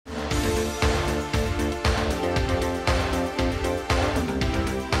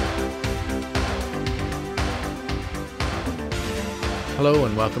Hello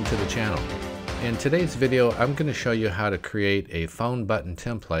and welcome to the channel. In today's video, I'm going to show you how to create a phone button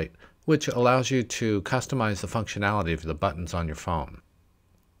template which allows you to customize the functionality of the buttons on your phone.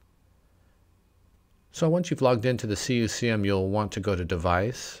 So once you've logged into the CUCM, you'll want to go to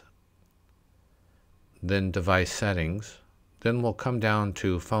Device, then Device Settings, then we'll come down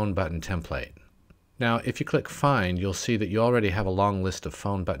to Phone Button Template. Now if you click Find, you'll see that you already have a long list of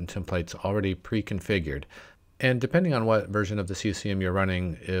phone button templates already pre-configured. And depending on what version of the CUCM you're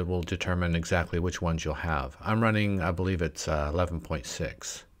running, it will determine exactly which ones you'll have. I'm running, I believe it's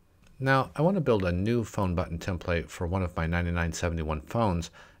 11.6. Now, I want to build a new phone button template for one of my 9971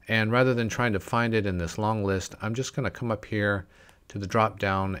 phones, and rather than trying to find it in this long list, I'm just going to come up here to the drop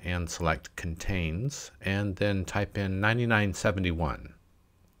down and select Contains, and then type in 9971.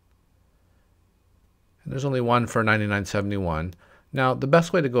 And there's only one for 9971. Now, the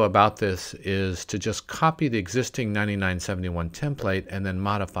best way to go about this is to just copy the existing 9971 template and then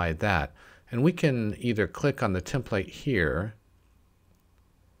modify that. And we can either click on the template here,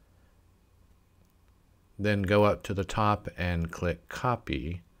 then go up to the top and click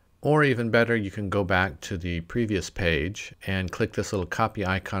Copy. Or even better, you can go back to the previous page and click this little copy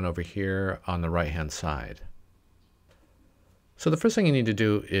icon over here on the right-hand side. So the first thing you need to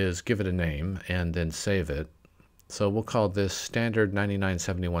do is give it a name and then save it. So we'll call this standard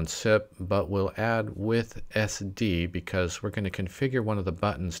 9971 SIP, but we'll add with SD because we're going to configure one of the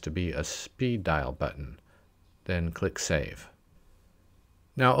buttons to be a speed dial button. Then click Save.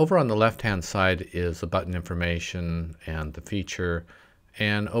 Now over on the left-hand side is the button information and the feature,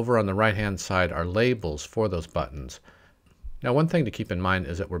 and over on the right-hand side are labels for those buttons. Now one thing to keep in mind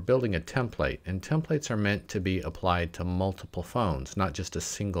is that we're building a template, and templates are meant to be applied to multiple phones, not just a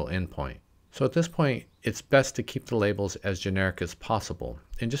single endpoint. So at this point, it's best to keep the labels as generic as possible.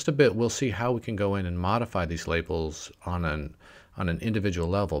 In just a bit, we'll see how we can go in and modify these labels on an individual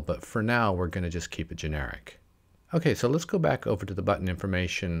level, but for now, we're going to just keep it generic. Okay, so let's go back over to the button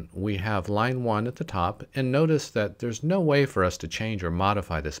information. We have line 1 at the top, and notice that there's no way for us to change or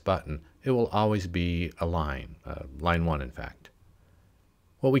modify this button. It will always be a line 1 in fact.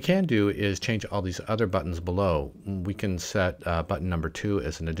 What we can do is change all these other buttons below. We can set button number 2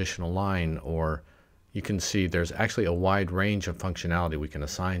 as an additional line, or you can see there's actually a wide range of functionality we can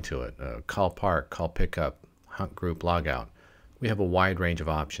assign to it. Call park, call pickup, hunt group, logout. We have a wide range of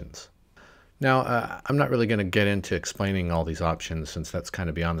options. Now, I'm not really going to get into explaining all these options since that's kind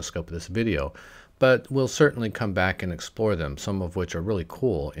of beyond the scope of this video, but we'll certainly come back and explore them, some of which are really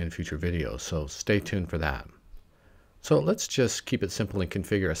cool in future videos, so stay tuned for that. So let's just keep it simple and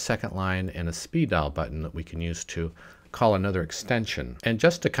configure a second line and a speed dial button that we can use to call another extension. And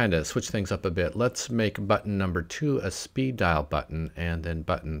just to kind of switch things up a bit, let's make button number 2 a speed dial button and then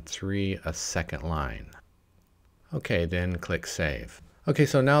button 3 a second line. Okay, then click Save. Okay,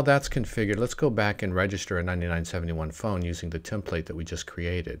 so now that's configured. Let's go back and register a 9971 phone using the template that we just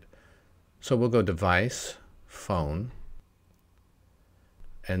created. So we'll go Device, Phone,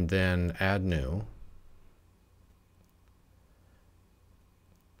 and then Add New.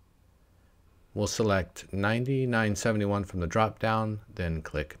 We'll select 9971 from the drop-down, then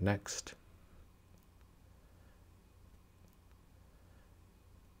click Next.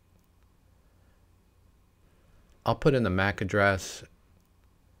 I'll put in the MAC address,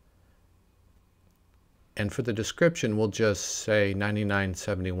 and for the description, we'll just say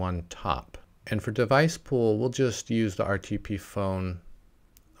 9971 top. And for device pool, we'll just use the RTP phone.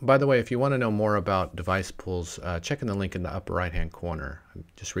 By the way, if you want to know more about device pools, check in the link in the upper right-hand corner. I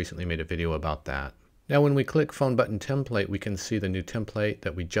just recently made a video about that. Now, when we click Phone Button Template, we can see the new template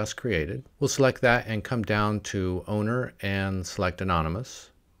that we just created. We'll select that and come down to Owner and select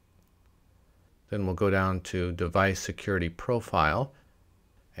Anonymous. Then we'll go down to Device Security Profile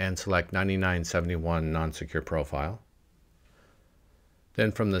and select 9971 Non-Secure Profile.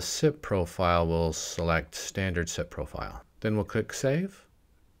 Then from the SIP profile, we'll select Standard SIP Profile. Then we'll click Save,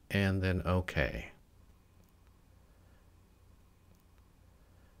 and then OK.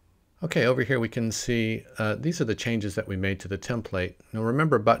 Okay, over here we can see these are the changes that we made to the template. Now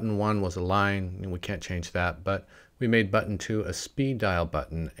remember, button 1 was a line, and we can't change that, but we made button 2 a speed dial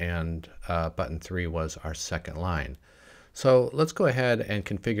button, and button 3 was our second line. So let's go ahead and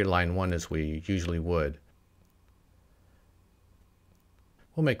configure line 1 as we usually would.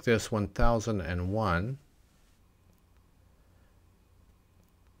 We'll make this 1001.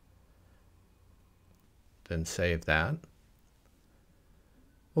 Then save that.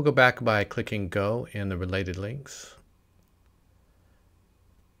 We'll go back by clicking Go in the related links.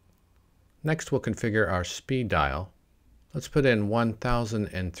 Next, we'll configure our speed dial. Let's put in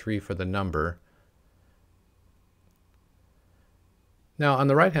 1003 for the number. Now on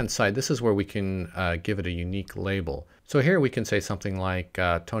the right hand side, this is where we can give it a unique label. So here we can say something like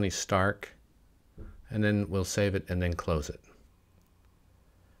Tony Stark, and then we'll save it and then close it.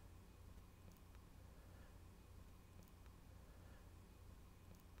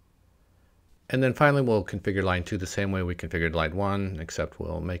 And then finally we'll configure line 2 the same way we configured line 1, except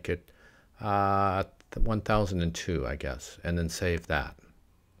we'll make it 1002, I guess, and then save that.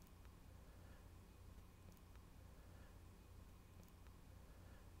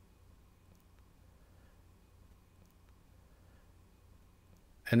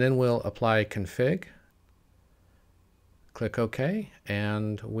 And then we'll apply config, click OK,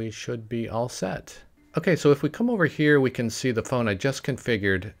 and we should be all set. Okay, so if we come over here, we can see the phone I just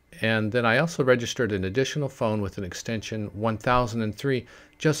configured, and then I also registered an additional phone with an extension 1003,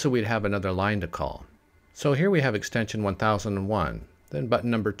 just so we'd have another line to call. So here we have extension 1001. Then button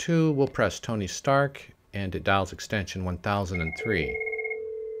number 2, we'll press Tony Stark, and it dials extension 1003.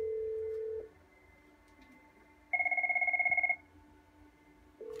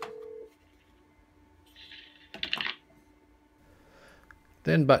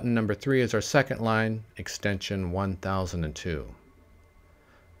 Then button number 3 is our second line, extension 1002.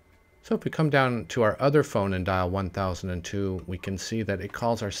 So if we come down to our other phone and dial 1002, we can see that it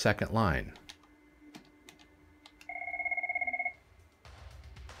calls our second line.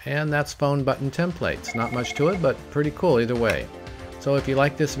 And that's phone button templates. Not much to it, but pretty cool either way. So if you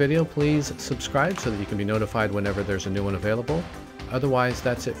like this video, please subscribe so that you can be notified whenever there's a new one available. Otherwise,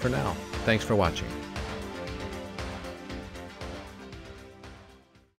 that's it for now. Thanks for watching.